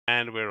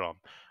And we're on.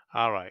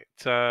 All right,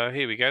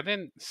 here we go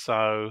then.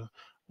 So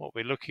what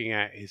we're looking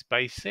at is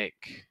basic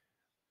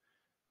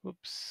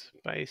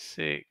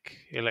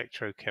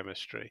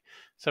electrochemistry.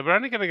 So we're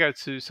only going to go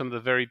to some of the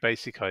very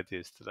basic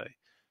ideas today.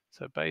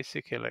 So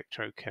basic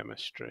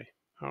electrochemistry.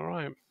 All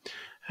right.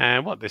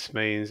 And what this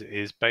means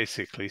is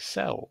basically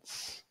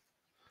cells.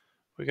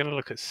 We're going to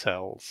look at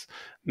cells.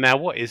 Now,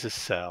 what is a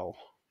cell?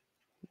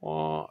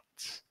 What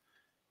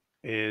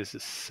is a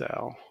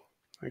cell?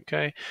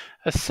 Okay.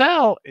 A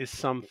cell is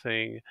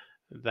something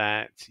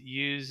that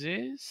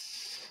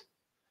uses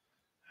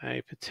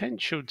a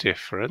potential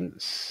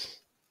difference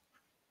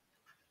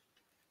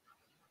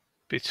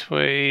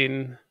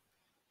between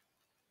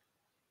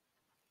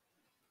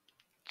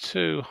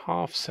two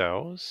half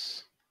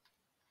cells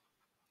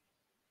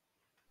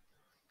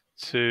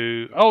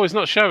to... Oh, it's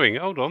not showing.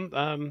 Hold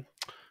on.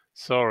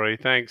 Sorry.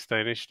 Thanks,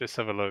 Danish. Let's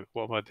have a look.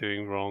 What am I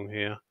doing wrong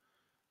here?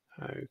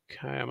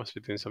 Okay, I must be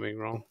doing something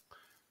wrong.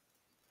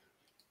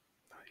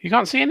 You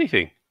can't see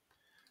anything.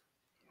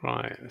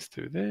 Right, let's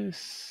do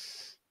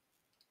this.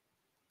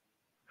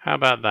 How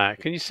about that?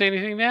 Can you see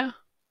anything there?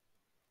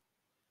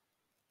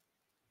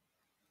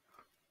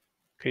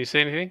 Can you see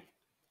anything?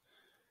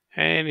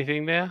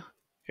 Anything there?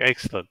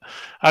 Excellent.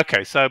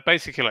 Okay, so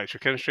basic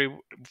electrochemistry.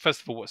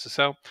 First of all, what's a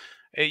cell?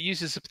 It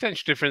uses the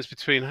potential difference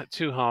between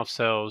two half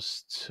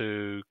cells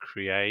to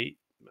create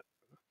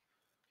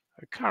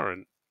a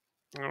current.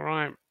 All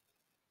right.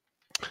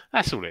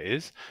 That's all it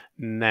is.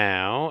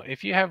 Now,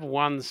 if you have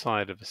one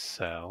side of a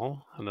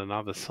cell and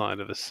another side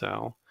of a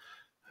cell,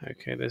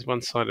 okay, there's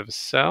one side of a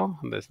cell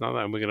and there's another,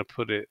 and we're going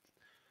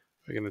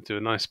to do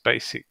a nice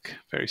basic,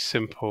 very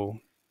simple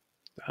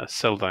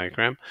cell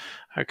diagram.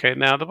 Okay,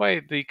 now the way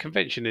the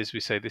convention is, we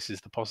say this is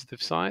the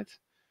positive side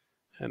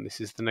and this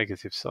is the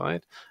negative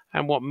side.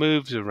 And what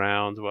moves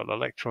around? Well,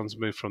 electrons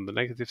move from the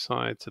negative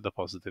side to the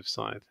positive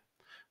side.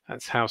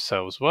 That's how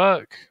cells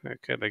work.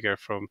 Okay, they go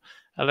from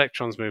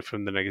electrons move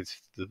from the negative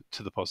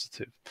to the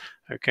positive.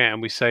 Okay,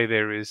 and we say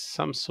there is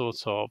some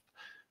sort of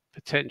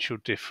potential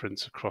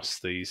difference across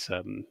these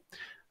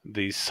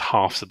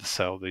halves of the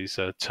cell, these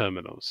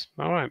terminals.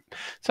 All right.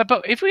 So,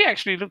 but if we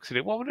actually looked at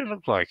it, what would it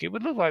look like? It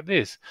would look like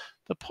this.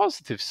 The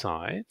positive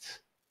side,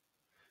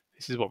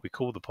 this is what we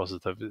call the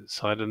positive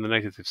side, and the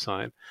negative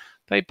side,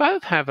 they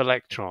both have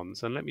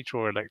electrons. And let me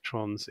draw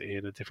electrons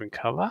in a different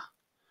color.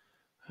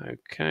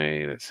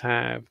 Okay, let's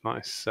have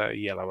nice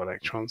yellow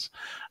electrons.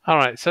 All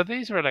right, so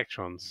these are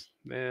electrons.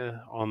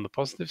 They're on the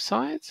positive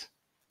side.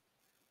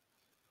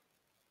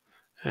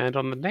 And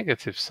on the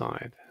negative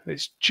side,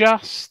 it's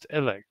just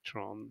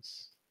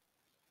electrons.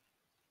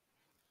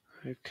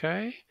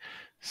 Okay,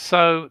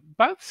 so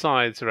both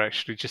sides are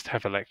actually just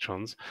have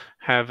electrons,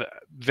 have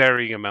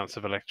varying amounts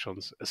of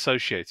electrons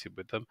associated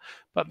with them,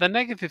 but the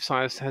negative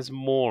side has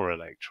more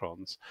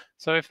electrons.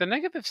 So if the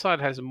negative side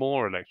has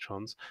more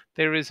electrons,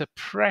 there is a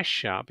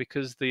pressure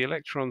because the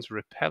electrons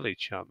repel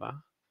each other.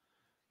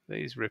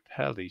 These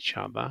repel each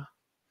other.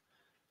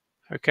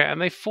 Okay, and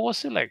they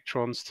force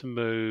electrons to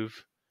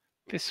move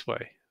this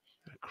way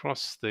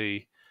across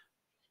the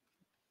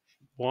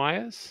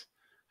wires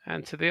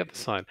and to the other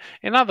side.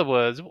 In other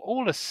words,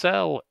 all a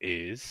cell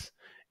is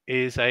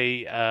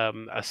a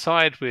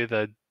side with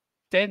a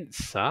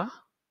denser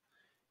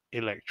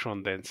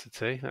electron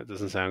density. That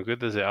doesn't sound good,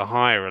 does it? A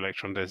higher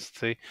electron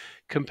density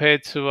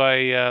compared to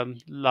a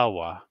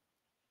lower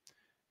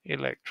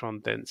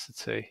electron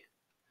density.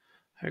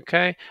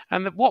 Okay,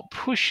 and what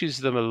pushes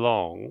them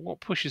along,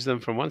 what pushes them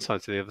from one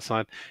side to the other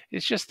side,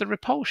 is just the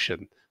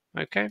repulsion.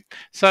 Okay,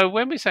 so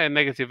when we say a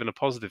negative and a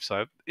positive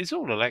side, it's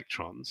all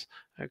electrons.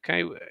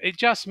 Okay, it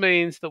just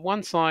means that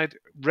one side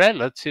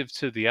relative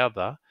to the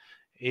other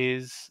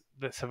is,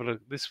 let's have a look,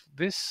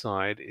 this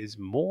side is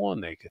more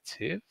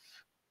negative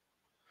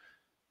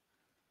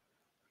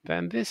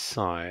than this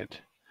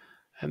side,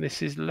 and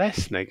this is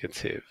less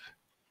negative.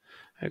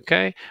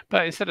 Okay,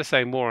 but instead of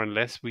saying more and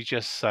less, we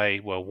just say,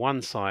 well,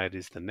 one side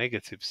is the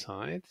negative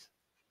side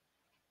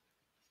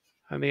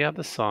and the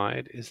other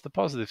side is the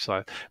positive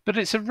side. But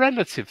it's a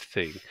relative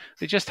thing.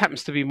 It just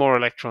happens to be more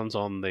electrons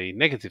on the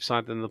negative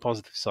side than the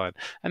positive side.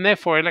 And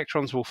therefore,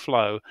 electrons will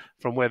flow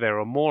from where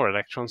there are more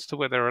electrons to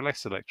where there are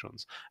less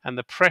electrons. And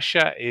the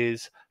pressure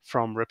is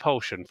from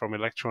repulsion, from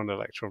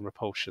electron-electron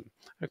repulsion.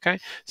 Okay,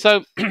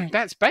 so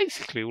that's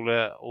basically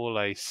all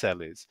a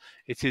cell is.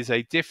 It is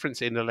a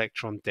difference in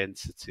electron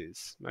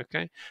densities.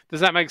 Okay,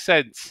 does that make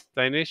sense,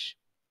 Danish?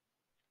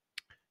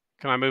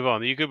 Can I move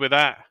on? Are you good with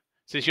that?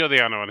 Since you're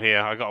the only one here,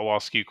 I've got to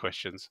ask you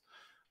questions.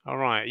 All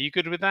right, are you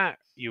good with that?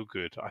 You're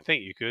good. I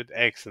think you're good.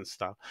 Excellent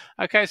stuff.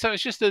 Okay, so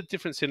it's just a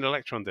difference in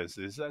electron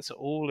densities. That's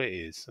all it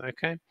is.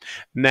 Okay,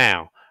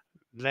 now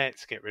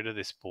let's get rid of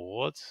this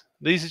board.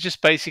 These are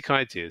just basic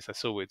ideas.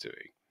 That's all we're doing.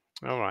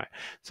 All right,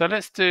 so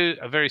let's do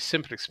a very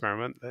simple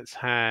experiment. Let's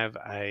have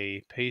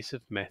a piece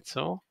of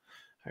metal.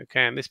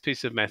 Okay, and this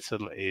piece of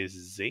metal is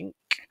zinc.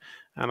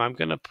 And I'm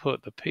going to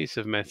put the piece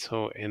of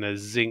metal in a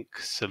zinc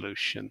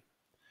solution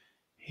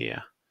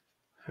here.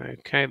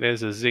 Okay,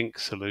 there's a zinc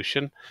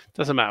solution.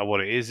 Doesn't matter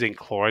what it is, zinc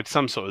chloride,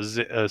 some sort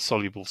of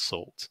soluble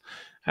salt.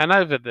 And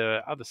over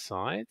the other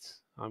side,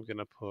 I'm going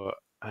to put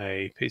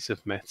a piece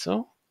of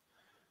metal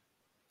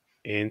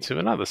into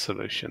another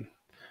solution.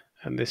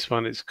 And this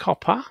one is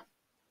copper.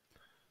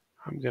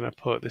 I'm going to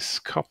put this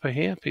copper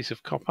here, piece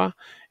of copper,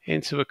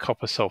 into a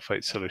copper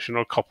sulfate solution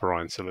or copper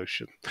ion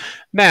solution.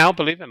 Now,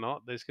 believe it or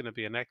not, there's going to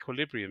be an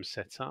equilibrium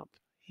set up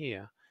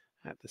here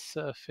at the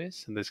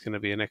surface, and there's going to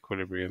be an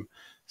equilibrium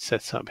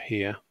set up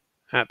here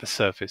at the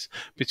surface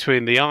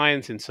between the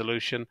ions in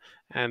solution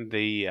and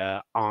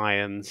the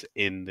ions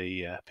in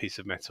the piece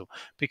of metal.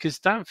 Because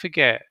don't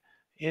forget,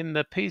 in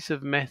the piece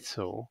of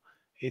metal,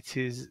 it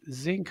is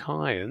zinc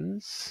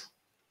ions.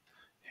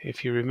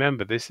 If you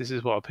remember this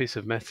is what a piece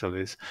of metal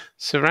is,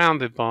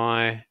 surrounded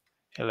by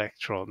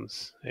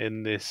electrons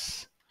in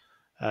this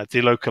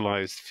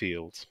delocalized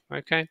field.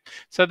 Okay,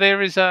 so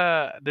there's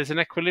an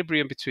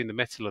equilibrium between the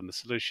metal and the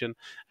solution,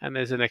 and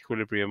there's an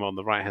equilibrium on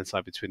the right hand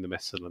side between the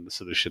metal and the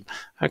solution.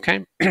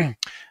 Okay,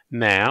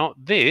 now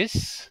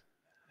this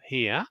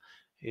here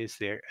is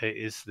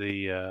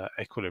the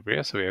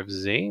equilibrium. So we have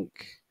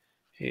zinc.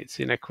 It's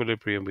in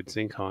equilibrium with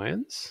zinc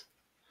ions.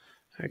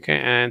 Okay,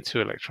 and 2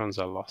 electrons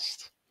are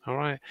lost. All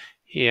right,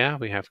 here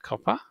we have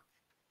copper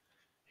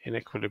in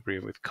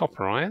equilibrium with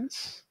copper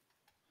ions,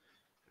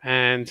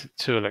 and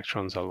 2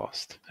 electrons are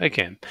lost.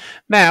 Again,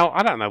 now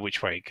I don't know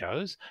which way it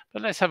goes,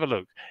 but let's have a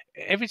look.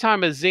 Every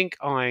time a zinc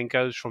ion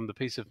goes from the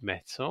piece of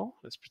metal,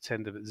 let's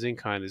pretend that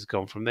zinc ion has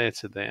gone from there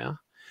to there,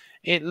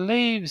 it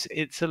leaves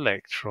its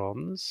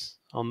electrons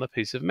on the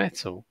piece of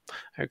metal.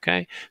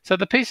 Okay, so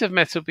the piece of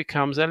metal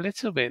becomes a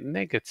little bit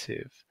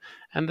negative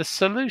and the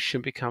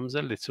solution becomes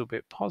a little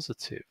bit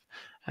positive,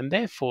 and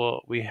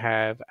therefore we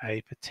have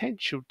a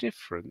potential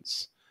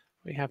difference.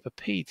 We have a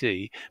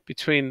PD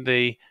between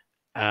the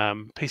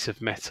piece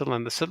of metal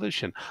and the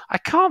solution. I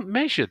can't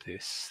measure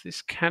this.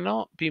 This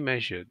cannot be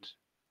measured.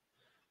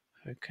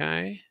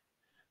 Okay,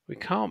 we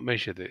can't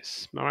measure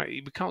this. All right,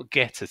 we can't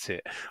get at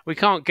it. We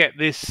can't get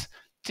this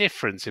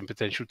difference in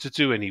potential to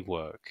do any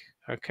work.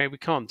 Okay, we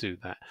can't do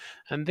that.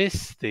 And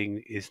this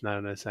thing is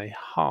known as a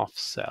half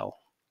cell.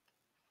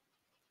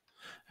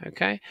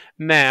 Okay,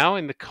 now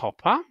in the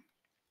copper,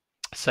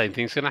 same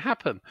thing's going to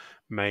happen.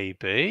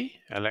 Maybe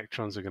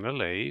electrons are going to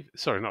leave.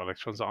 Sorry, not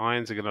electrons,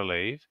 ions are going to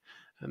leave.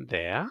 And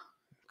there,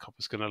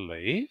 copper's going to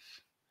leave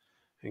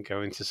and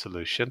go into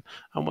solution.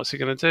 And what's it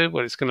going to do?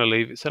 Well, it's going to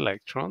leave its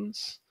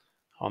electrons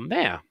on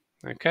there.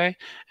 Okay,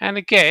 and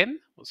again,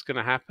 what's going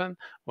to happen?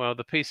 Well,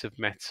 the piece of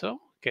metal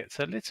gets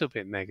a little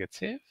bit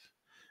negative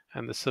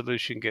and the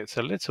solution gets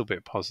a little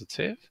bit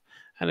positive.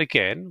 And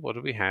again, what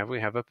do we have? We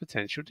have a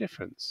potential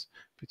difference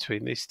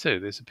between these two.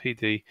 There's a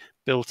PD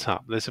built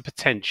up. There's a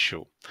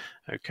potential,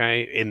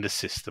 okay, in the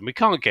system. We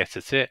can't get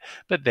at it,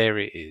 but there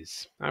it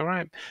is. All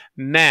right.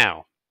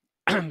 Now,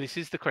 this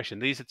is the question.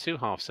 These are 2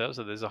 half cells,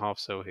 so there's a half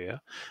cell here.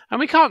 And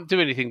we can't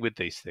do anything with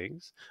these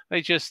things.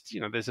 They just,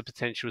 there's a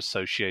potential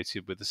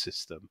associated with the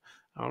system.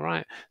 All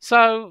right.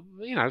 So,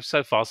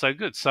 so far so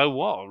good. So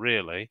what,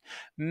 really?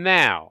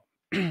 Now,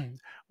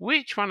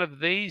 which one of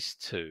these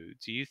two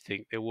do you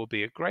think there will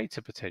be a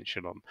greater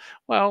potential on?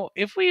 Well,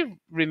 if we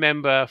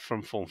remember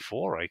from Form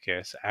 4, I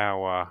guess,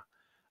 our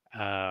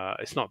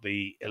it's not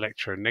the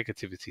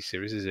electronegativity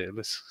series, is it?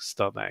 Let's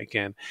start that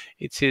again.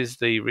 It is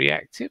the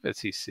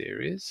reactivity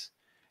series.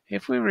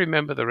 If we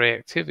remember the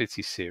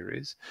reactivity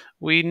series,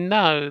 we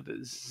know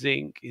that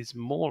zinc is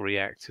more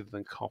reactive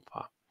than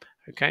copper.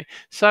 Okay,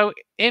 so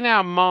in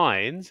our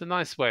minds, a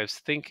nice way of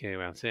thinking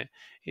about it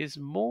is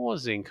more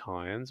zinc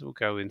ions will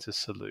go into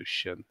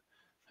solution.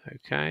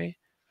 Okay,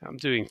 I'm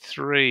doing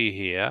 3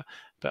 here,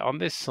 but on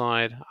this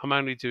side, I'm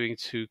only doing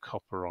 2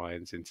 copper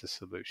ions into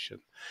solution.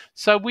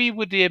 So we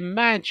would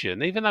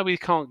imagine, even though we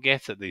can't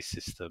get at these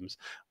systems,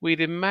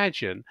 we'd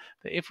imagine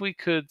that if we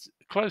could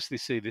closely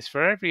see this,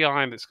 for every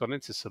ion that's gone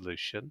into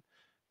solution,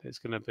 there's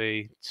going to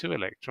be 2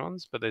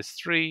 electrons, but there's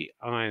 3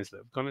 ions that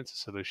have gone into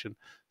solution.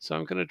 So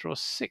I'm going to draw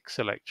 6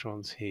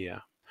 electrons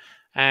here.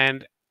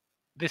 And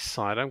this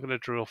side, I'm going to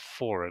draw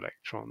 4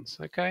 electrons.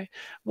 Okay,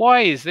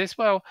 why is this?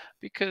 Well,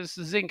 because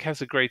zinc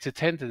has a greater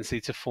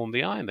tendency to form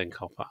the ion than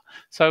copper,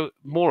 so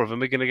more of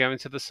them are going to go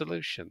into the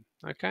solution.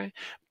 Okay,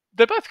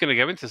 they're both going to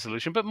go into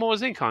solution, but more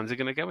zinc ions are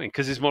going to go in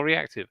because it's more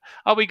reactive.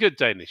 Are we good,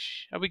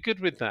 Danish? Are we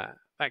good with that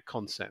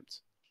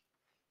concept?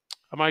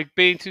 Am I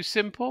being too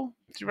simple,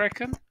 do you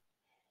reckon?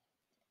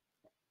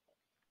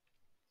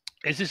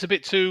 Is this a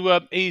bit too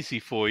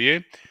easy for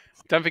you?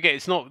 Don't forget,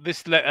 it's not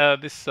this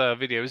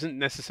video isn't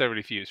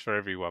necessarily for you; it's for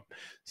everyone.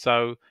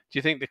 So, do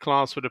you think the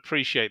class would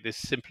appreciate this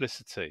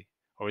simplicity,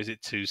 or is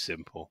it too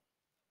simple?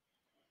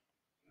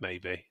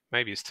 Maybe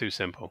it's too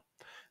simple.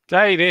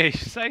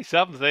 Danish, say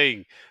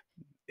something.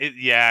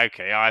 Yeah,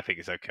 okay. I think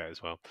it's okay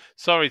as well.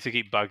 Sorry to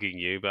keep bugging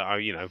you, but I,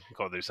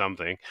 got to do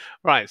something.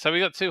 Right. So we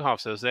got 2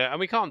 half cells there, and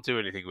we can't do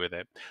anything with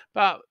it.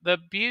 But the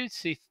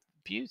beauty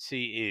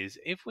is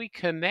if we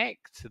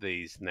connect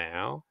these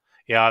now.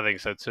 Yeah, I think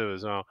so too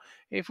as well.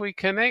 If we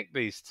connect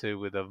these two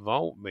with a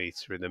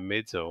voltmeter in the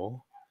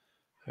middle,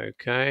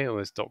 okay. Oh,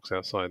 there's Doc's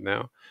outside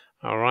now.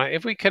 All right.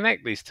 If we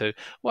connect these two,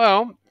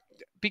 well,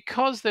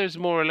 because there's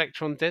more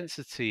electron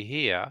density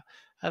here,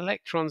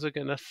 electrons are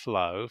going to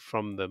flow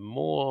from the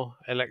more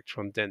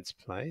electron dense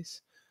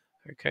place,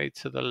 okay,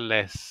 to the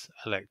less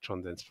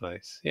electron dense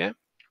place. Yeah.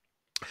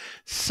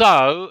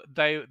 So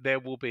there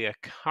will be a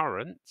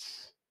current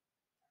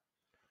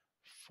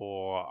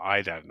for,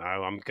 I don't know,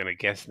 I'm going to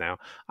guess now.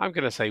 I'm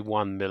going to say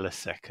 1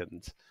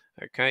 millisecond.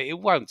 Okay, it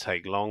won't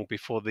take long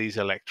before these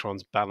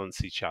electrons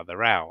balance each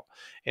other out.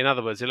 In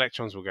other words,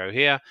 electrons will go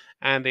here,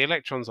 and the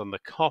electrons on the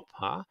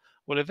copper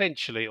will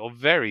eventually, or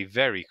very,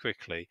 very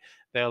quickly,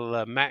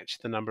 they'll match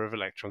the number of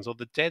electrons or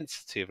the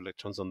density of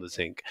electrons on the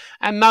zinc,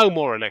 and no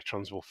more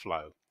electrons will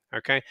flow.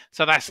 Okay,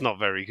 so that's not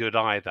very good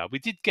either. We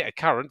did get a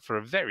current for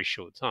a very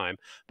short time,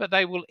 but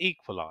they will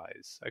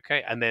equalize.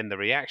 Okay, and then the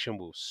reaction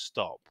will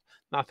stop.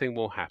 Nothing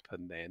will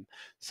happen then.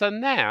 So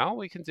now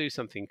we can do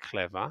something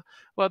clever.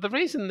 Well, the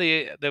reason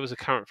there was a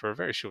current for a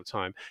very short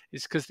time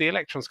is because the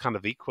electrons kind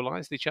of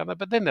equalized each other,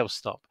 but then they'll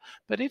stop.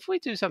 But if we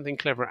do something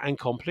clever and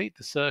complete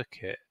the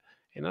circuit,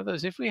 in other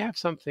words, if we have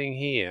something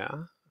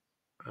here,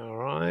 all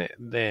right,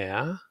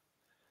 there,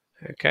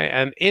 okay,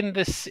 and in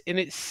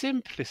its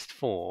simplest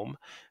form,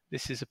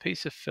 this is a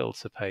piece of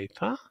filter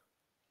paper.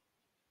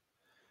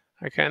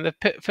 Okay, and the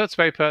filter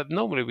paper,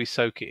 normally we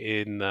soak it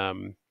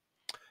in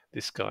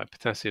this guy,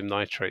 potassium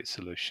nitrate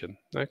solution.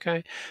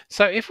 Okay,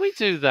 so if we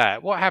do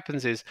that, what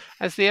happens is,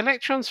 as the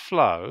electrons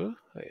flow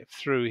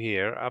through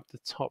here, up the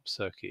top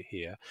circuit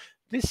here,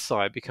 this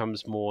side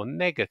becomes more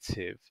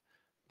negative.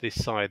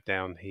 This side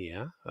down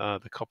here,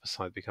 the copper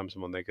side becomes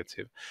more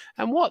negative.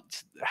 And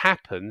what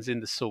happens in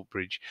the salt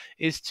bridge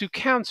is, to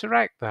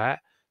counteract that,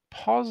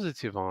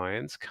 positive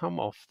ions come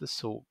off the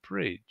salt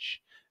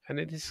bridge. And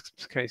in this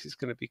case, it's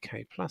going to be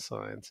K plus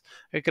ions.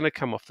 They're going to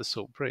come off the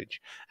salt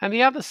bridge. And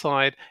the other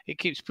side, it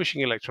keeps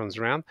pushing electrons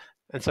around,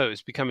 and so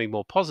it's becoming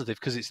more positive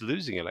because it's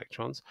losing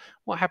electrons.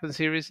 What happens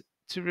here is,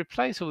 to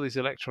replace all these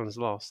electrons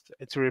lost,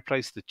 to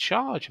replace the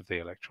charge of the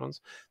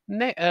electrons,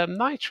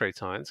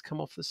 nitrate ions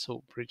come off the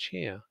salt bridge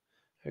here.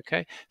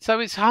 Okay, so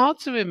it's hard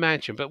to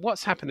imagine, but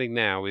what's happening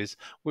now is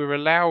we're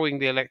allowing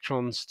the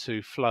electrons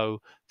to flow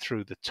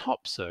through the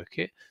top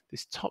circuit.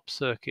 This top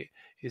circuit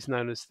is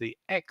known as the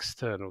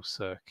external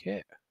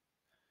circuit,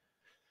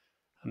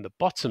 and the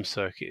bottom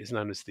circuit is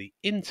known as the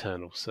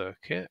internal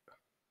circuit.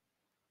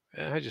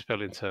 How do you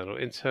spell internal?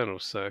 Internal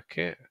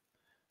circuit.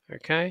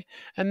 Okay,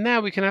 and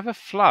now we can have a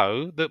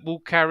flow that will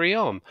carry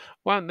on.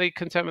 Won't they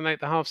contaminate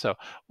the half cell?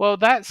 Well,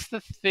 that's the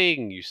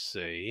thing, you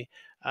see.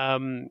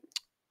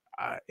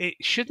 It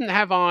shouldn't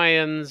have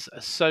ions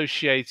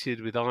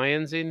associated with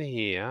ions in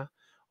here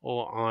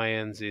or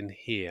ions in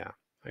here.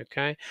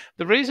 Okay,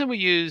 the reason we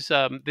use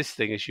this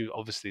thing, as you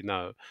obviously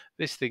know,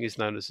 this thing is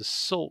known as a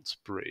salt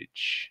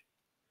bridge.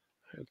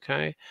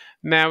 Okay,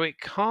 now it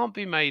can't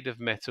be made of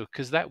metal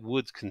because that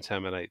would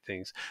contaminate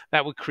things.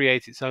 That would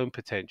create its own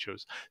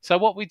potentials. So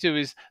what we do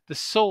is, the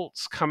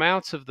salts come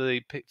out of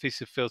the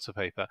piece of filter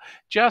paper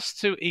just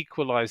to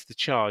equalize the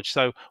charge,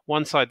 so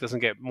one side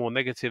doesn't get more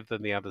negative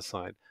than the other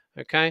side.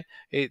 Okay,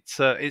 it's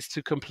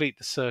to complete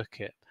the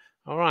circuit.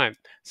 All right,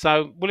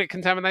 so will it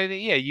contaminate it?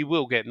 Yeah, you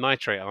will get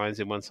nitrate ions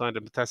in one side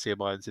and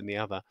potassium ions in the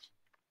other.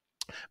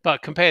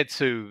 But compared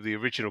to the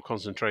original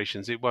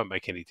concentrations, it won't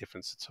make any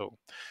difference at all.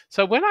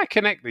 So when I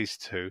connect these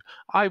two,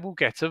 I will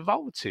get a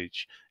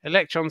voltage.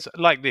 Electrons,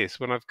 like this,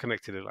 when I've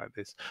connected it like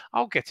this,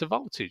 I'll get a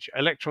voltage.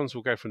 Electrons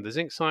will go from the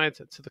zinc side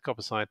to the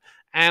copper side.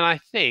 And I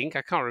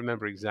can't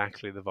remember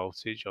exactly the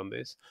voltage on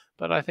this,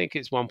 but I think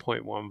it's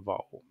 1.1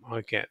 volt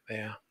I get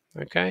there.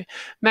 Okay,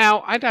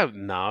 now I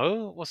don't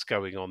know what's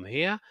going on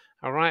here.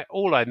 All right,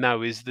 all I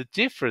know is the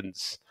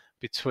difference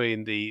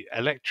between the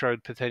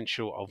electrode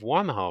potential of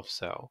one half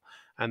cell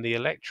and the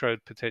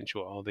electrode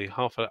potential of the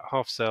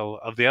half cell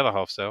of the other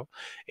half cell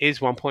is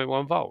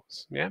 1.1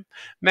 volts. Yeah.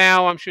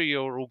 Now I'm sure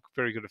you're all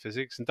very good at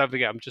physics, and don't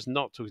forget, I'm just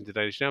not talking to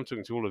Danish now. I'm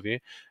talking to all of you.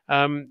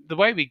 The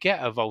way we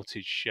get a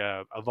voltage,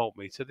 a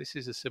voltmeter. This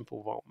is a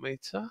simple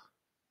voltmeter.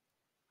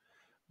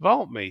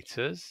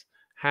 Voltmeters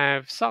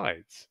have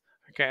sides.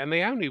 Okay, and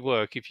they only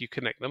work if you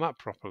connect them up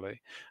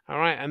properly. All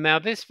right, and now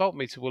this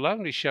voltmeter will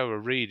only show a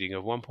reading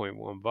of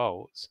 1.1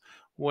 volts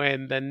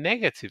when the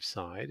negative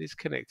side is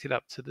connected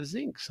up to the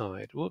zinc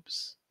side.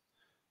 Whoops.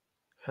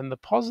 And the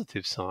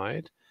positive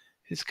side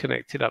is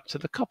connected up to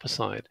the copper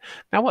side.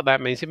 Now what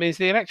that means, it means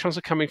the electrons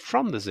are coming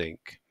from the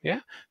zinc, yeah,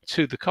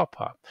 to the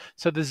copper.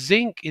 So the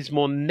zinc is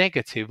more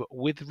negative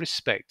with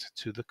respect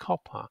to the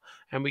copper,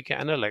 and we get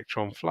an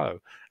electron flow,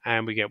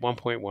 and we get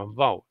 1.1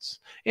 volts.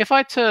 If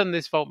I turn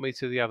this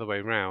voltmeter the other way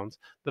around,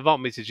 the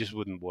voltmeter just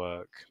wouldn't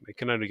work. It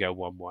can only go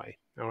one way,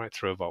 all right,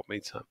 through a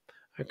voltmeter.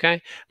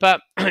 Okay, but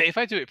if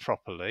I do it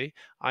properly,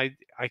 I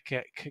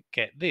get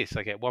this.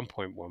 I get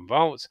 1.1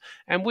 volts.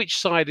 And which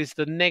side is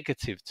the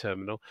negative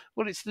terminal?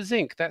 Well, it's the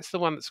zinc. That's the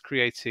one that's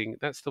creating,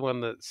 that's the one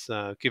that's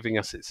giving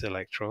us its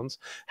electrons.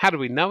 How do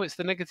we know it's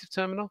the negative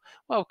terminal?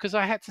 Well, because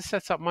I had to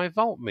set up my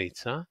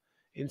voltmeter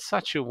in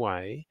such a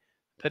way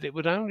that it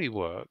would only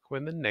work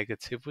when the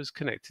negative was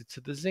connected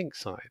to the zinc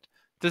side.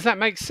 Does that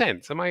make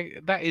sense?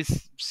 That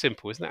is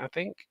simple, isn't it, I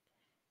think?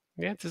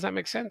 Yeah, does that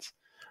make sense?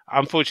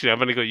 Unfortunately,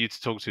 I've only got you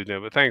to talk to,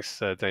 Neil, but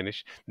thanks,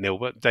 Danish.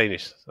 Nilbert,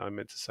 Danish, I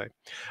meant to say.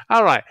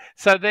 All right,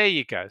 so there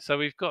you go. So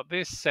we've got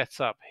this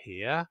set up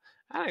here,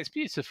 and it's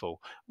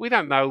beautiful. We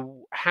don't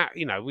know how,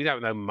 we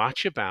don't know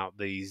much about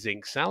the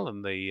zinc cell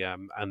and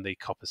the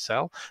copper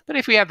cell, but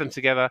if we add them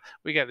together,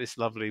 we get this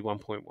lovely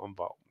 1.1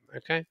 volt.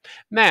 Okay,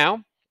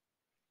 now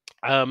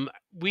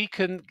we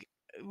can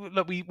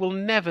look. We will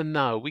never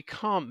know. We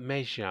can't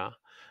measure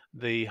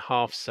the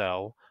half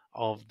cell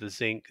of the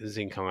zinc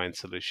ion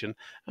solution,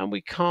 and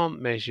we cannot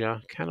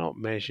measure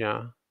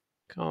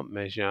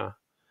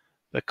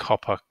the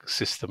copper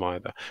system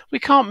either. We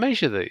can't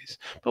measure these,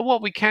 but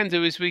what we can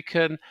do is we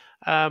can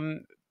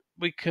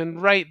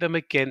rate them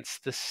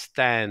against the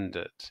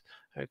standard.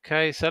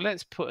 Okay, so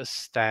let's put a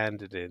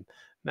standard in.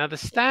 Now the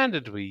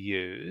standard we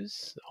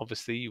use,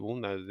 obviously you all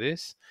know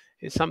this,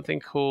 is something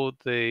called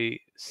the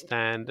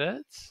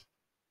standards.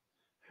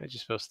 How do you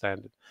spell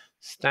standard?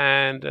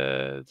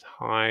 Standard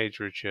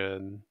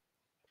hydrogen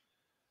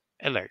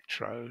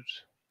electrode.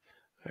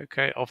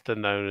 Okay, often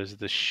known as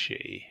the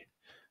SHE.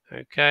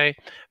 Okay,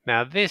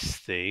 now this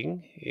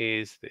thing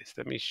is this.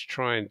 Let me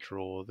try and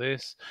draw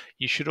this.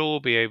 You should all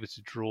be able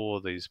to draw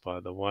these,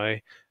 by the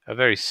way. A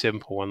very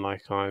simple one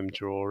like I'm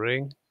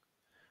drawing.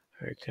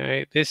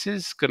 Okay, this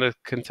is going to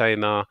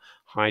contain our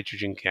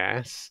hydrogen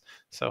gas.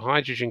 So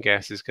hydrogen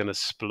gas is going to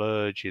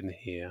splurge in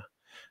here.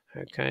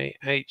 Okay,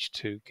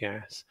 H2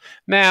 gas.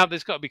 Now,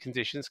 there's got to be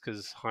conditions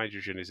because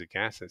hydrogen is a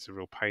gas. It's a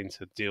real pain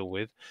to deal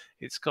with.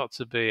 It's got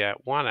to be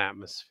at 1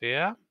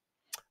 atmosphere.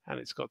 And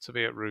it's got to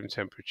be at room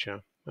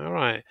temperature. All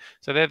right,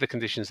 so they're the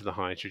conditions of the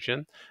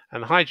hydrogen,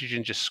 and the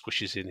hydrogen just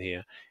squishes in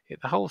here.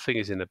 The whole thing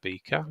is in a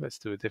beaker. Let's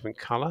do a different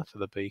color for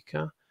the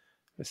beaker.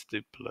 Let's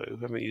do blue.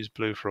 I haven't used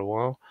blue for a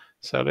while,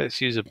 so let's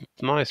use a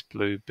nice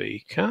blue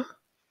beaker.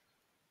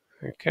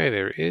 Okay,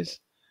 there it is.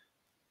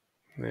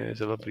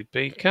 There's a lovely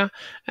beaker,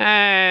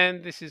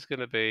 and this is going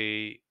to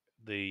be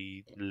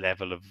the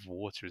level of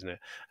water, isn't it?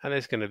 And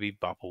there's going to be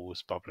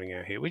bubbles bubbling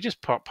out here. We're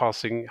just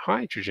passing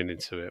hydrogen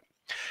into it.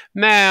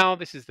 Now,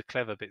 this is the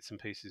clever bits and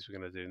pieces we're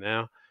going to do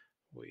now.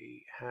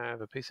 We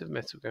have a piece of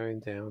metal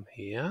going down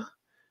here,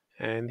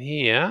 and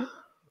here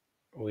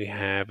we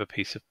have a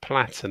piece of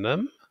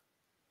platinum,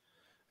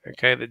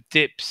 okay, that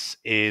dips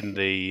in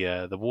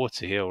the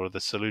water here, or the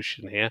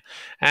solution here,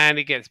 and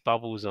it gets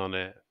bubbles on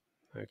it,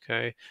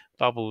 okay?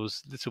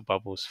 Bubbles, little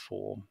bubbles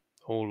form,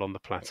 all on the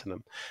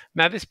platinum.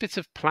 Now, this bit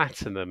of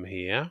platinum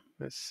here,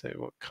 let's see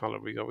what color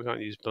we got. We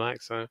can't use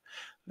black, so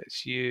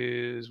let's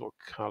use what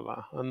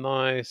color? A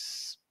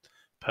nice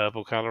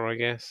purple color, I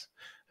guess.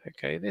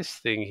 Okay, this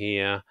thing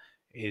here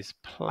is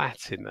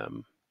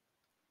platinum.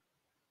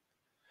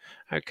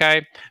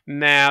 Okay,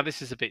 now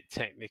this is a bit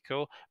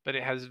technical, but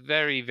it has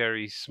very,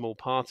 very small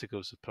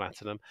particles of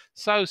platinum.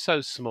 So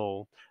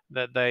small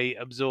that they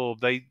absorb.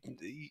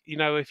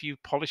 If you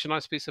polish a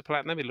nice piece of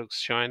platinum, it looks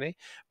shiny.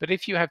 But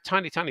if you have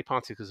tiny, tiny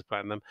particles of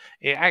platinum,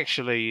 it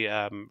actually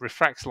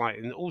refracts light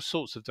in all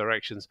sorts of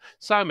directions.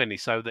 So many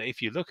so that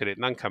if you look at it,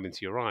 none come into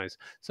your eyes.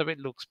 So it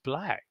looks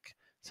black.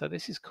 So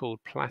this is called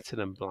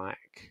platinum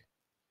black,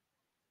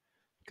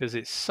 because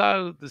it's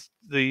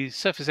the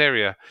surface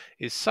area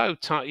is so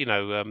tight,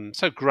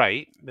 so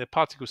great. The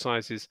particle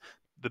sizes,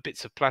 the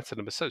bits of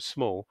platinum are so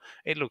small,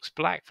 it looks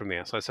black from the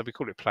outside. So we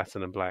call it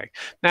platinum black.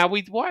 Now,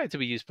 why do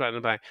we use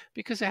platinum black?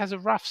 Because it has a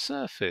rough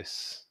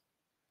surface.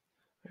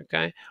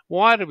 Okay,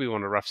 why do we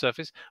want a rough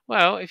surface?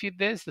 Well,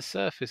 there's the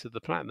surface of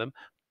the platinum,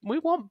 we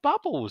want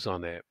bubbles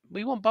on it.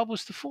 We want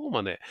bubbles to form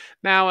on it.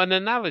 Now, an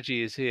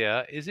analogy is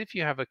if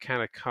you have a can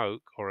of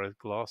Coke, or a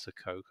glass of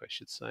Coke, I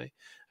should say,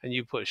 and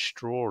you put a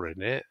straw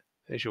in it.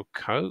 There's your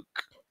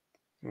Coke.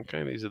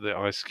 Okay, these are the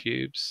ice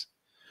cubes.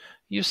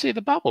 You see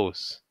the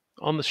bubbles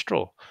on the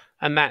straw.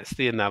 And that's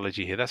the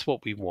analogy here. That's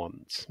what we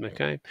want.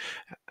 Okay.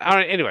 All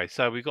right. Anyway,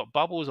 so we've got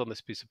bubbles on this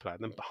piece of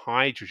platinum,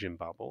 hydrogen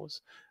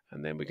bubbles.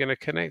 And then we're going to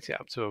connect it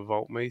up to a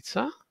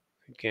voltmeter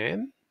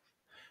again.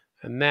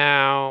 And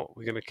now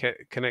we're going to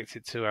connect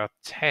it to our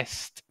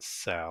test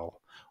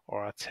cell,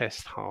 or our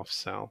test half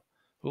cell.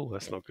 Oh,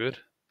 that's not good.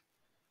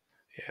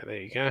 Yeah,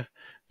 there you go.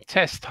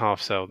 Test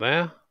half cell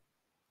there.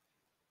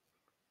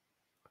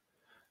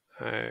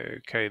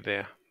 Okay,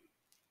 there.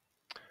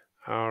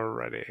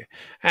 Alrighty.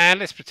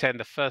 And let's pretend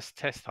the first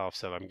test half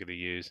cell I'm going to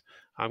use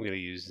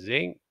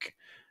zinc,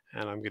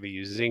 and I'm going to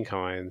use zinc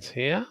ions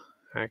here,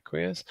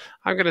 aqueous.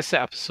 I'm going to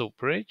set up a salt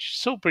bridge.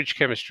 Salt bridge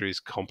chemistry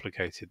is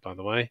complicated, by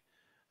the way.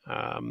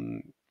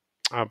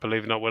 I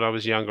believe it or not, when I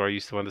was younger, I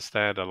used to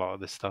understand a lot of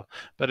this stuff,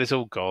 but it's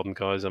all gone,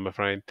 guys, I'm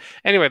afraid.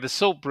 Anyway, the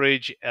salt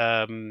bridge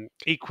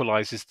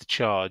equalizes the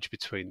charge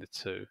between the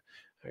two.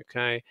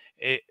 Okay,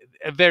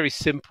 a very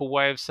simple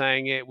way of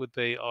saying it would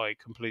be, it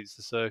completes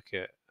the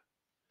circuit.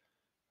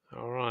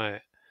 All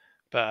right.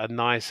 But a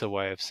nicer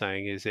way of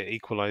saying is it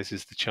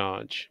equalizes the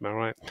charge. Am I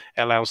right?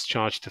 It allows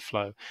charge to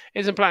flow.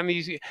 Isn't platinum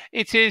used?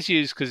 It is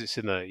used because it's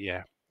inert,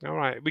 yeah. All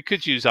right. We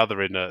could use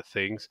other inert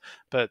things,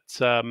 but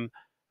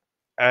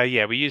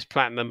yeah, we use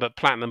platinum, but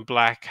platinum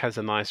black has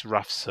a nice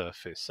rough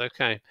surface.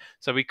 Okay.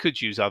 So we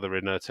could use other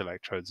inert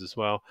electrodes as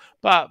well.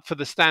 But for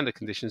the standard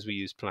conditions, we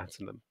use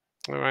platinum.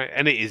 All right,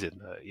 and it is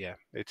inert. Yeah,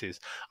 it is.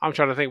 I'm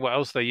trying to think what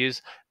else they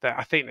use. That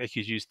I think they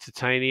could use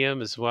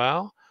titanium as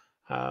well.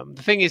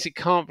 The thing is, it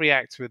can't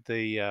react with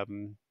the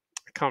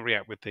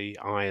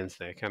ions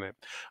there, can it?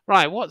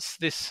 Right. What's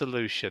this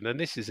solution? And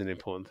this is an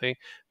important thing.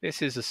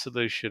 This is a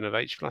solution of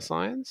H plus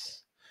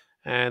ions,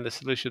 and the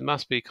solution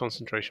must be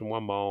concentration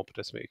 1 mole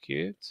per decimeter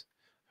cubed.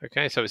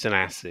 Okay, so it's an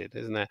acid,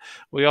 isn't it?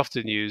 We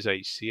often use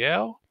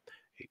HCl.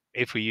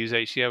 If we use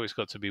HCl, it's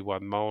got to be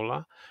 1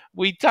 molar.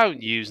 We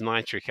don't use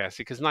nitric acid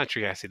because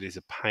nitric acid is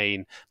a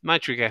pain.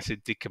 Nitric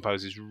acid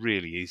decomposes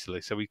really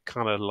easily, so we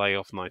kind of lay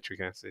off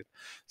nitric acid.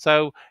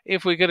 So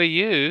if we're going to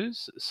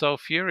use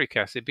sulfuric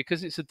acid,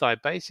 because it's a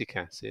dibasic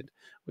acid,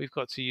 we've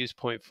got to use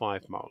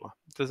 0.5 molar.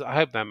 I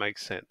hope that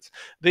makes sense.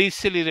 These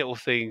silly little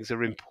things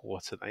are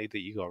important, that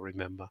you got to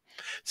remember.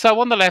 So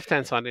on the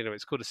left-hand side,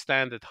 it's called a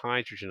standard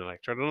hydrogen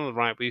electrode. And on the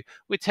right,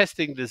 we're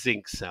testing the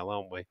zinc cell,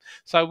 aren't we?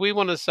 So we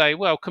want to say,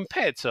 well,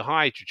 compared to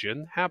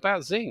hydrogen, how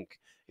about zinc?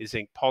 Is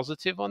zinc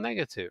positive or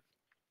negative?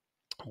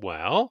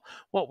 Well,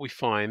 what we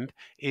find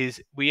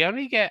is we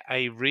only get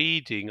a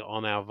reading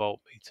on our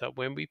voltmeter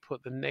when we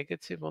put the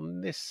negative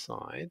on this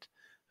side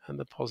and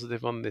the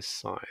positive on this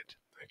side.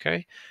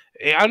 Okay,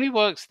 it only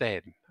works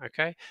then.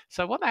 Okay,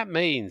 so what that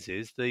means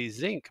is the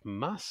zinc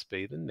must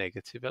be the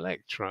negative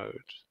electrode.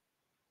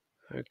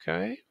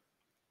 Okay,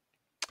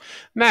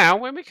 now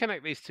when we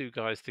connect these two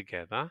guys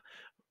together,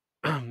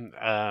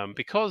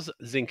 because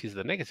zinc is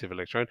the negative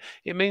electron,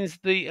 it means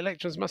the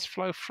electrons must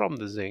flow from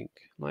the zinc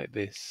like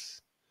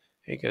this.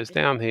 It goes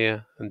down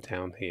here and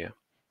down here.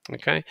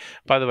 Okay.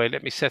 By the way,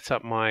 let me set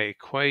up my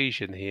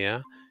equation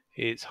here.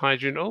 It's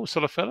hydrogen. Oh,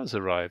 Solofello's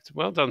arrived.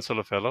 Well done,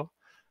 Solofello.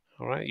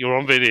 All right, you're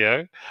on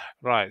video.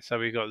 Right, so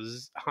we've got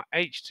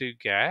H2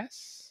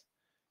 gas.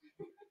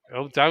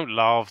 Oh, don't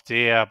laugh,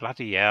 dear.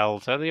 Bloody hell.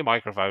 Turn your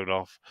microphone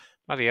off.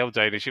 Bloody hell,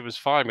 Danish. It was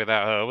fine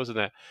without her, wasn't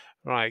it?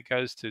 Right, it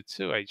goes to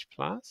 2H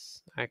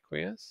plus,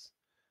 aqueous,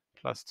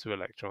 plus 2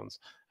 electrons.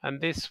 And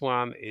this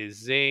one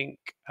is zinc,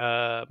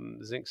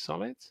 zinc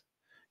solid,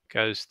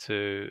 goes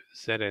to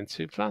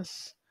Zn2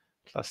 plus,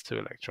 plus 2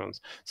 electrons.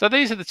 So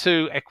these are the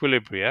two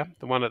equilibria,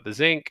 the one at the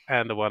zinc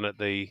and the one at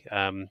the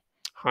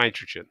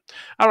hydrogen.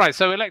 All right,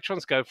 so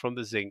electrons go from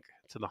the zinc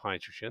to the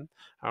hydrogen.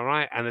 All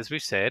right, and as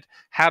we've said,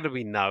 how do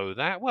we know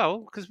that? Well,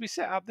 because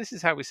this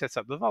is how we set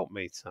up the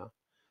voltmeter.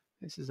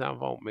 This is our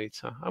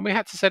voltmeter, and we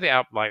had to set it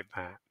up like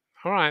that.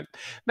 All right.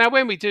 Now,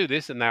 when we do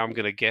this, and now I'm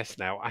going to guess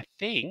now, I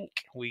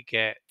think we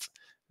get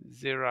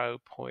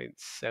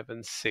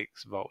 0.76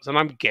 volts, and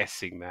I'm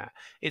guessing that.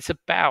 It's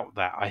about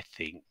that, I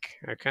think,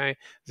 okay?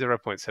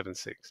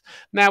 0.76.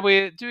 Now,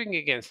 we're doing it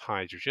against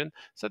hydrogen,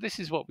 so this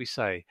is what we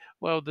say.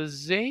 Well, the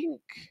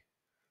zinc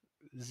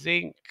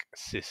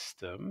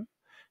system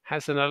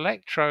has an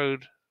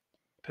electrode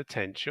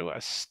potential,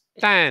 a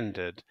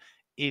standard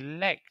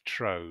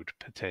electrode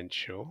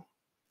potential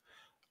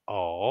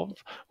of,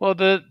 well,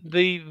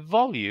 the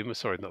volume,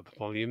 sorry, not the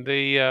volume,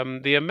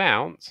 the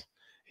amount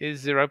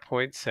is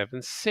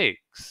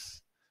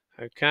 0.76.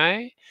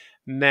 Okay,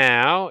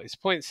 now it's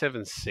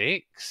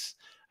 0.76,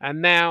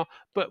 and now,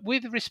 but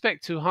with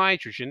respect to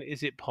hydrogen,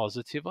 is it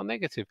positive or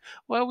negative?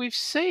 Well, we've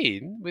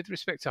seen with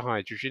respect to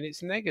hydrogen,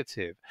 it's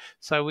negative,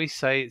 so we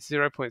say it's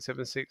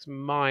 0.76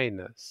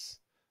 minus.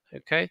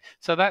 Okay,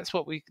 so that's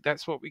what we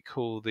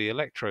call the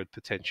electrode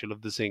potential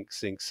of the zinc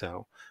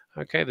cell.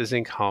 Okay, the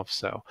zinc half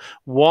cell.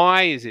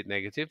 Why is it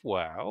negative?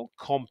 Well,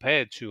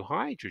 compared to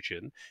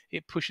hydrogen,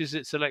 it pushes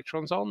its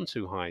electrons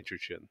onto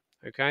hydrogen.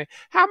 Okay,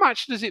 how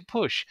much does it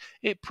push?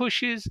 It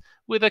pushes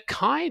with a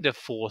kind of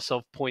force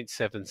of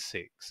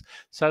 0.76.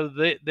 So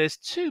there's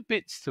two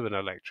bits to an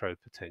electrode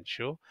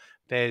potential.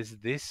 There's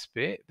this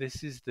bit.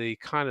 This is the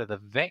kind of the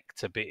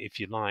vector bit, if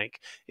you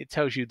like. It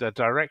tells you the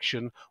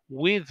direction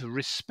with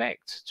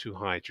respect to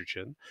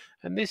hydrogen.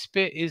 And this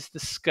bit is the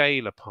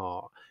scalar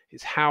part.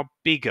 It's how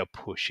big a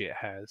push it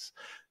has.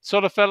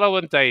 Solofello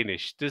and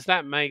Danish. Does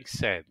that make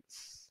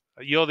sense?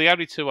 You're the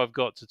only two I've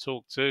got to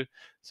talk to,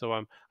 so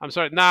I'm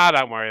sorry. Nah,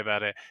 don't worry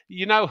about it.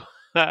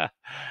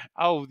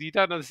 Oh, you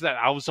don't understand.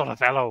 Oh,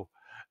 Solofello.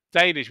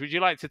 Danish, would you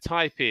like to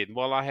type in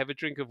while I have a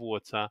drink of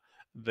water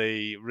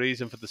the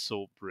reason for the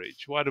salt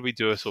bridge? Why do we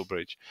do a salt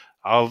bridge?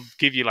 I'll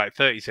give you like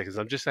 30 seconds.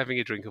 I'm just having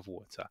a drink of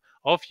water.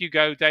 Off you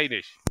go,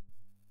 Danish.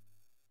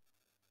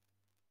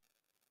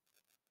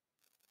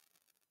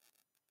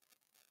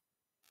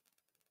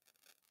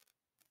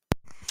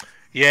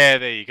 Yeah,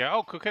 there you go.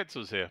 Oh,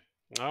 Coquetzel's here.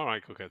 All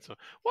right, Coquetzel.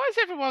 Why is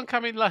everyone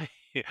coming late?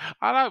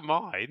 I don't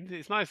mind.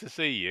 It's nice to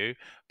see you,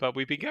 but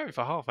we've been going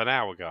for half an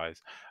hour,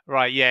 guys.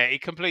 Right, yeah,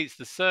 it completes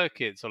the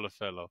circuit,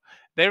 Solofello.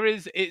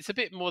 It's a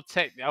bit more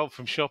technical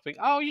from shopping.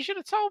 Oh, you should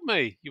have told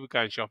me you were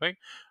going shopping.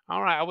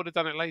 All right, I would have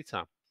done it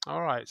later.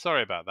 All right,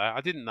 sorry about that.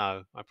 I didn't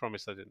know. I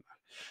promise I didn't know.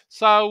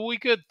 So we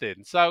good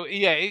then. So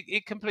yeah,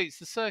 it completes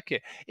the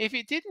circuit. If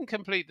it didn't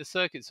complete the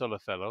circuit,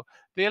 Solofello,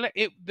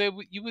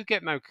 you would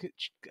get no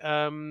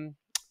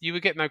you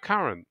would get no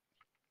current.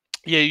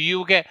 Yeah, you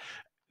will get,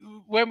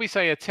 when we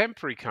say a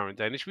temporary current,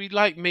 Danish, we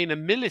like mean a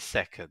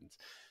millisecond.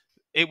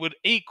 It would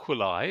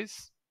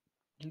equalize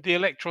the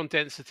electron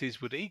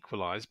densities would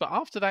equalize, but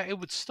after that it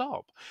would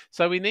stop.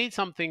 So we need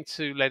something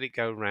to let it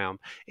go round.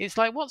 It's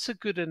like, what's a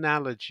good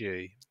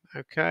analogy?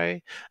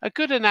 Okay, a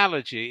good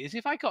analogy is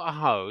if I got a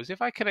hose,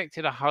 if I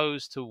connected a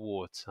hose to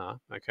water,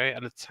 okay,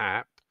 and a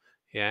tap,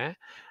 yeah,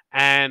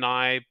 and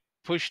I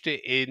pushed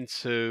it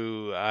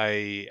into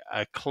a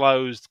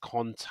closed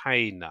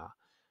container.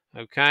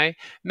 Okay,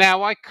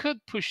 now I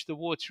could push the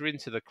water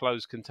into the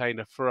closed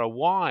container for a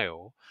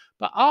while,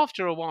 but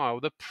after a while,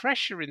 the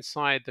pressure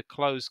inside the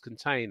closed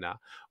container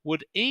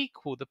would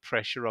equal the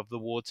pressure of the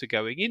water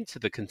going into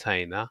the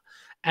container,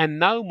 and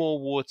no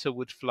more water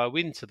would flow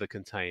into the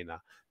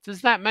container.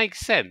 Does that make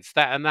sense,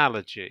 that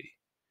analogy?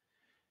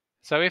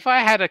 So if I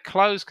had a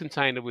closed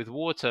container with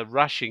water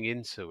rushing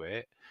into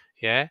it,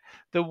 yeah,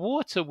 the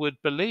water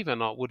would, believe it or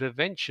not, would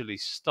eventually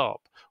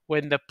stop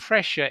when the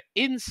pressure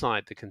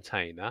inside the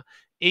container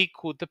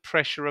equaled the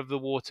pressure of the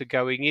water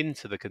going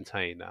into the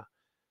container.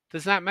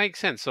 Does that make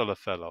sense,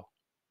 Olafellow?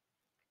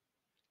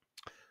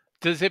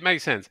 Does it make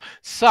sense?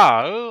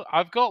 So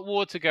I've got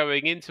water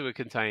going into a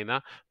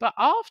container, but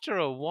after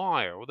a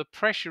while, the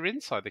pressure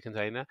inside the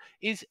container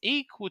is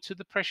equal to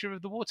the pressure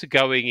of the water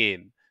going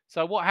in.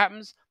 So what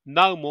happens?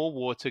 No more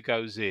water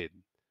goes in.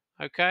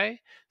 Okay?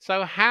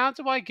 So how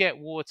do I get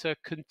water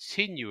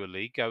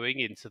continually going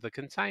into the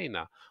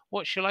container?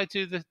 What shall I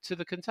do to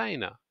the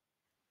container?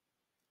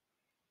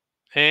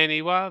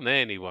 Anyone?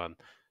 Anyone?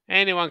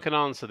 Anyone can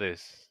answer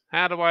this.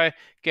 How do I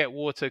get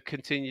water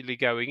continually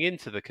going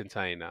into the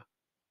container?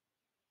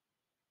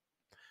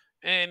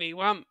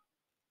 Anyone?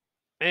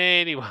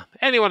 Anyone,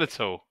 anyone at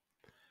all.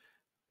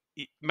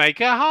 Make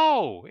a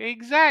hole.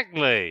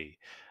 Exactly.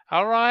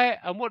 All right.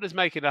 And what does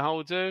making a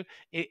hole do?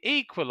 It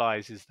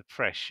equalizes the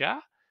pressure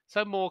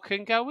so more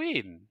can go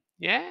in.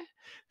 Yeah.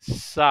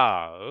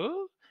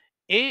 So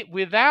it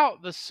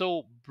without the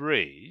salt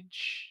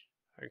bridge,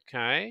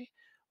 okay,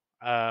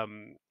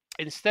 um,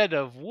 instead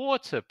of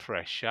water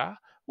pressure,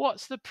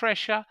 what's the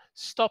pressure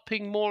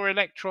stopping more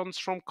electrons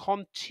from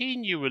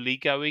continually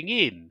going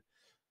in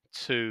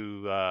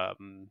to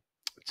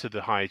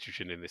the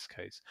hydrogen in this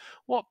case?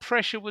 What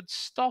pressure would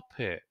stop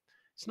it?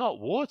 It's not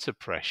water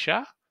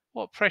pressure.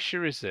 What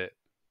pressure is it?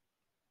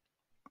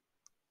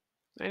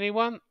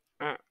 Anyone?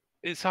 Uh,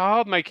 it's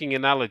hard making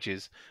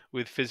analogies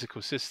with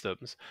physical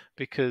systems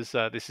because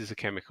this is a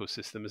chemical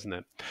system, isn't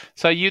it?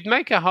 So you'd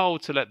make a hole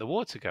to let the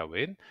water go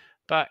in,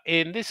 but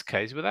in this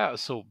case, without a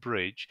salt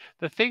bridge,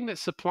 the thing that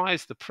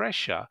supplies the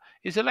pressure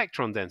is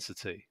electron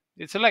density.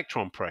 It's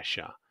electron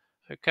pressure.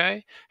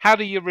 Okay? How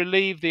do you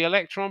relieve the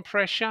electron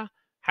pressure?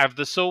 Have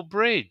the salt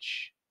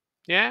bridge.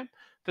 Yeah?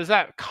 Does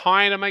that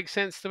kind of make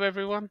sense to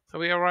everyone? Are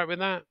we all right with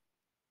that?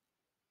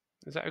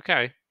 Is that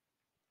okay?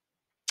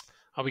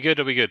 Are we good?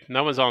 Are we good?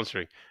 No one's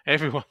answering.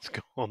 Everyone's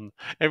gone.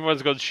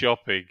 Everyone's gone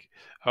shopping.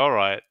 All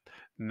right.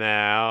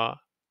 Now,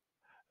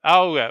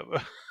 oh,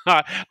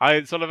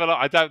 sort of,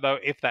 I don't know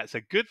if that's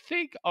a good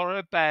thing or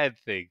a bad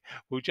thing.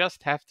 We'll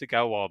just have to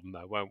go on,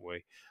 though, won't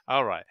we?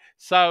 All right.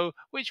 So,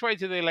 which way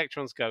do the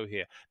electrons go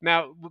here?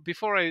 Now,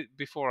 before I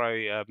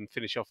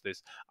finish off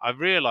this, I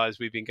realise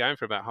we've been going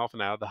for about half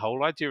an hour. The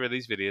whole idea of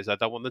these videos, I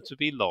don't want them to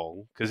be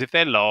long because if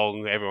they're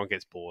long, everyone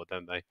gets bored,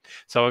 don't they?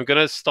 So I'm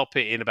going to stop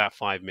it in about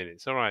 5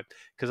 minutes. All right,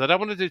 because I don't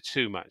want to do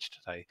too much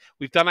today.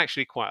 We've done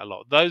actually quite a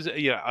lot. Those,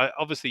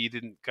 obviously you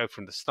didn't go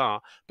from the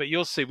start, but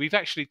you'll see we've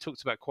actually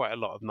talked about quite a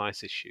lot of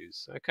nice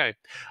issues. Okay,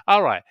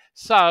 all right.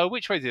 So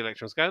which way do the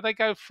electrons go? They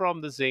go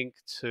from the zinc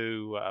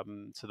to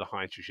the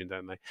hydrogen,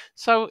 don't they?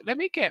 So let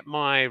me get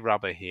my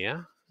rubber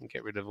here and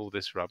get rid of all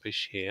this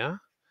rubbish here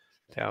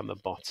down the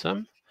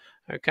bottom.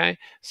 Okay,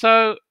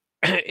 so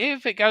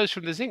if it goes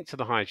from the zinc to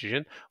the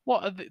hydrogen,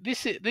 what are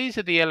these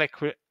are the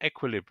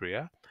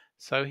equilibria.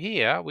 So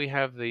here we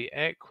have the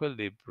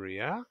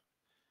equilibria.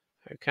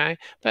 Okay,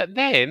 but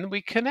then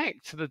we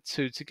connect the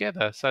two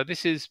together. So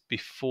this is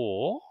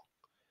before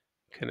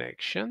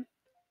connection.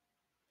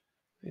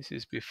 This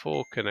is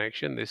before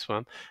connection, this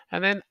one.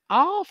 And then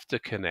after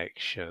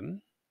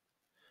connection,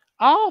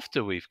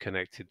 after we've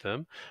connected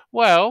them,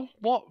 well,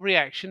 what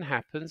reaction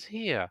happens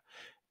here?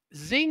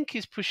 Zinc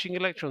is pushing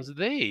electrons.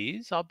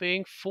 These are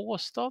being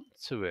forced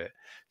onto it.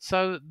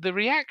 So the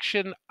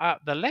reaction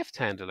at the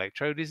left-hand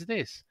electrode is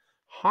this.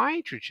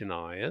 Hydrogen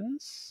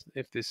ions,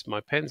 if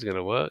my pen's going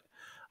to work,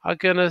 are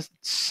going to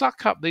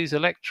suck up these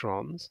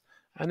electrons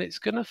and it's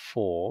going to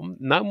form,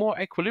 no more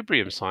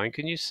equilibrium sign,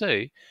 can you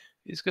see?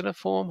 It's going to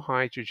form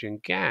hydrogen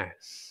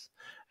gas.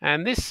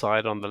 And this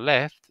side on the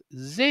left,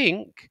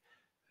 zinc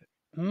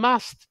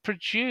must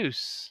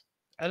produce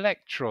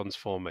electrons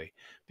for me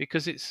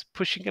because it's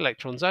pushing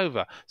electrons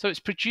over. So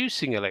it's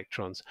producing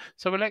electrons.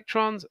 So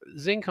electrons,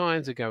 zinc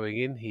ions are going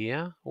in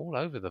here all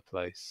over the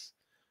place.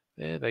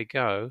 There they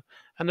go.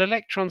 And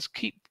electrons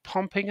keep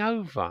pumping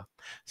over.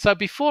 So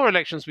before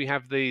electrons, we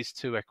have these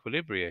two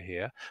equilibria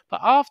here. But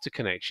after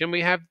connection,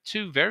 we have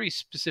two very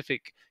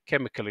specific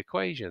chemical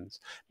equations.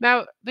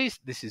 Now, this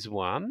is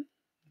one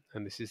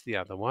and this is the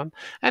other one.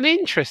 And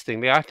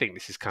interestingly, I think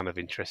this is kind of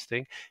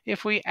interesting.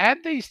 If we add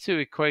these two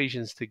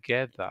equations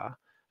together,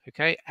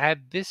 okay,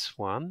 add this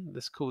one,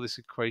 let's call this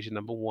equation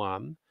number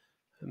 1,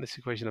 and this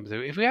equation number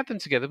 2. If we add them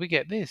together, we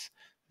get this.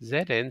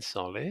 Zn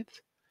solid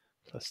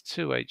plus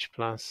 2H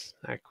plus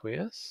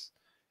aqueous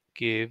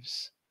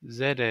gives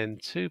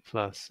Zn2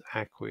 plus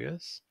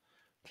aqueous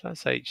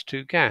plus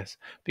H2 gas,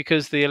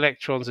 because the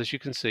electrons, as you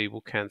can see,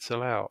 will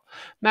cancel out.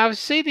 Now,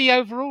 see the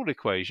overall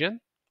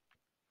equation,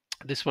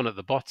 this one at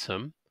the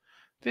bottom,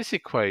 this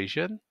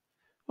equation,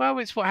 well,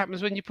 it's what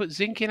happens when you put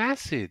zinc in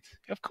acid.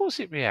 Of course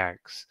it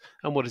reacts.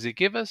 And what does it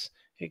give us?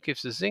 It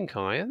gives us zinc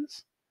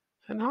ions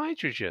and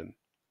hydrogen.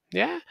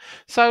 Yeah?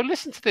 So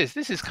listen to this.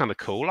 This is kind of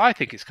cool. I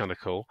think it's kind of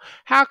cool.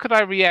 How could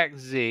I react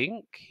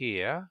zinc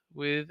here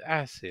with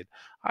acid?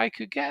 I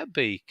could get a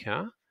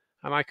beaker,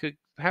 and I could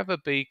have a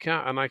beaker,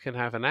 and I can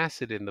have an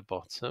acid in the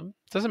bottom.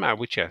 Doesn't matter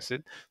which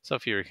acid,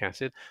 sulfuric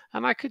acid.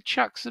 And I could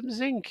chuck some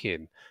zinc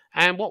in.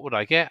 And what would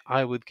I get?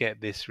 I would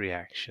get this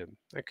reaction.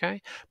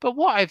 Okay? But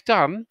what I've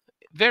done,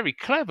 very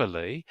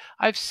cleverly,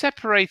 I've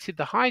separated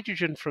the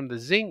hydrogen from the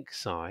zinc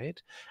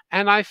side,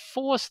 and I've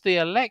forced the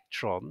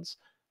electrons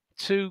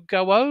to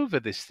go over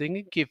this thing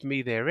and give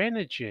me their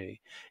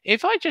energy.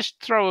 If I just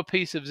throw a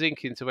piece of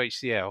zinc into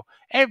HCl,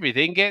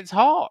 everything gets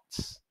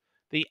hot.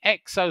 The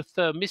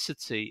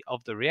exothermicity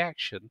of the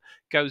reaction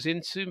goes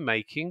into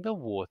making the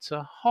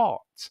water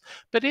hot.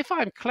 But if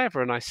I'm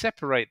clever and I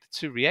separate the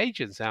two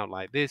reagents out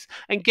like this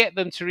and get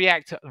them to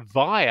react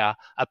via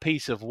a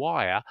piece of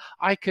wire,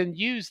 I can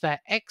use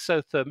that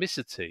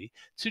exothermicity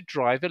to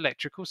drive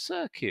electrical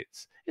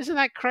circuits. Isn't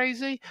that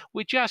crazy?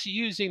 We're just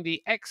using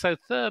the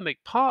exothermic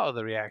part of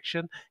the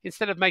reaction.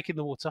 Instead of making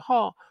the water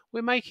hot,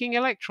 we're making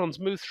electrons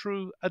move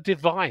through a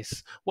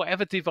device,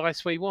 whatever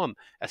device we want,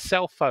 a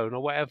cell phone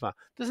or whatever.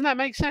 Doesn't that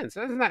make sense?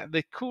 Isn't that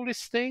the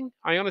coolest thing?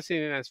 I honestly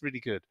think that's really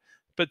good.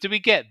 But do we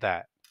get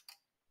that?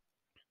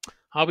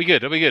 Are we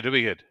good? Are we good? Are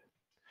we good?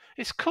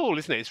 It's cool,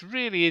 isn't it? It's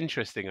really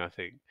interesting, I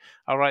think.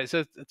 All right,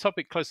 so a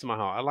topic close to my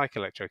heart. I like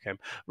electrochem.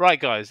 Right,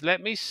 guys,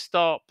 let me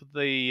stop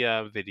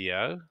the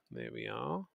video. There we are.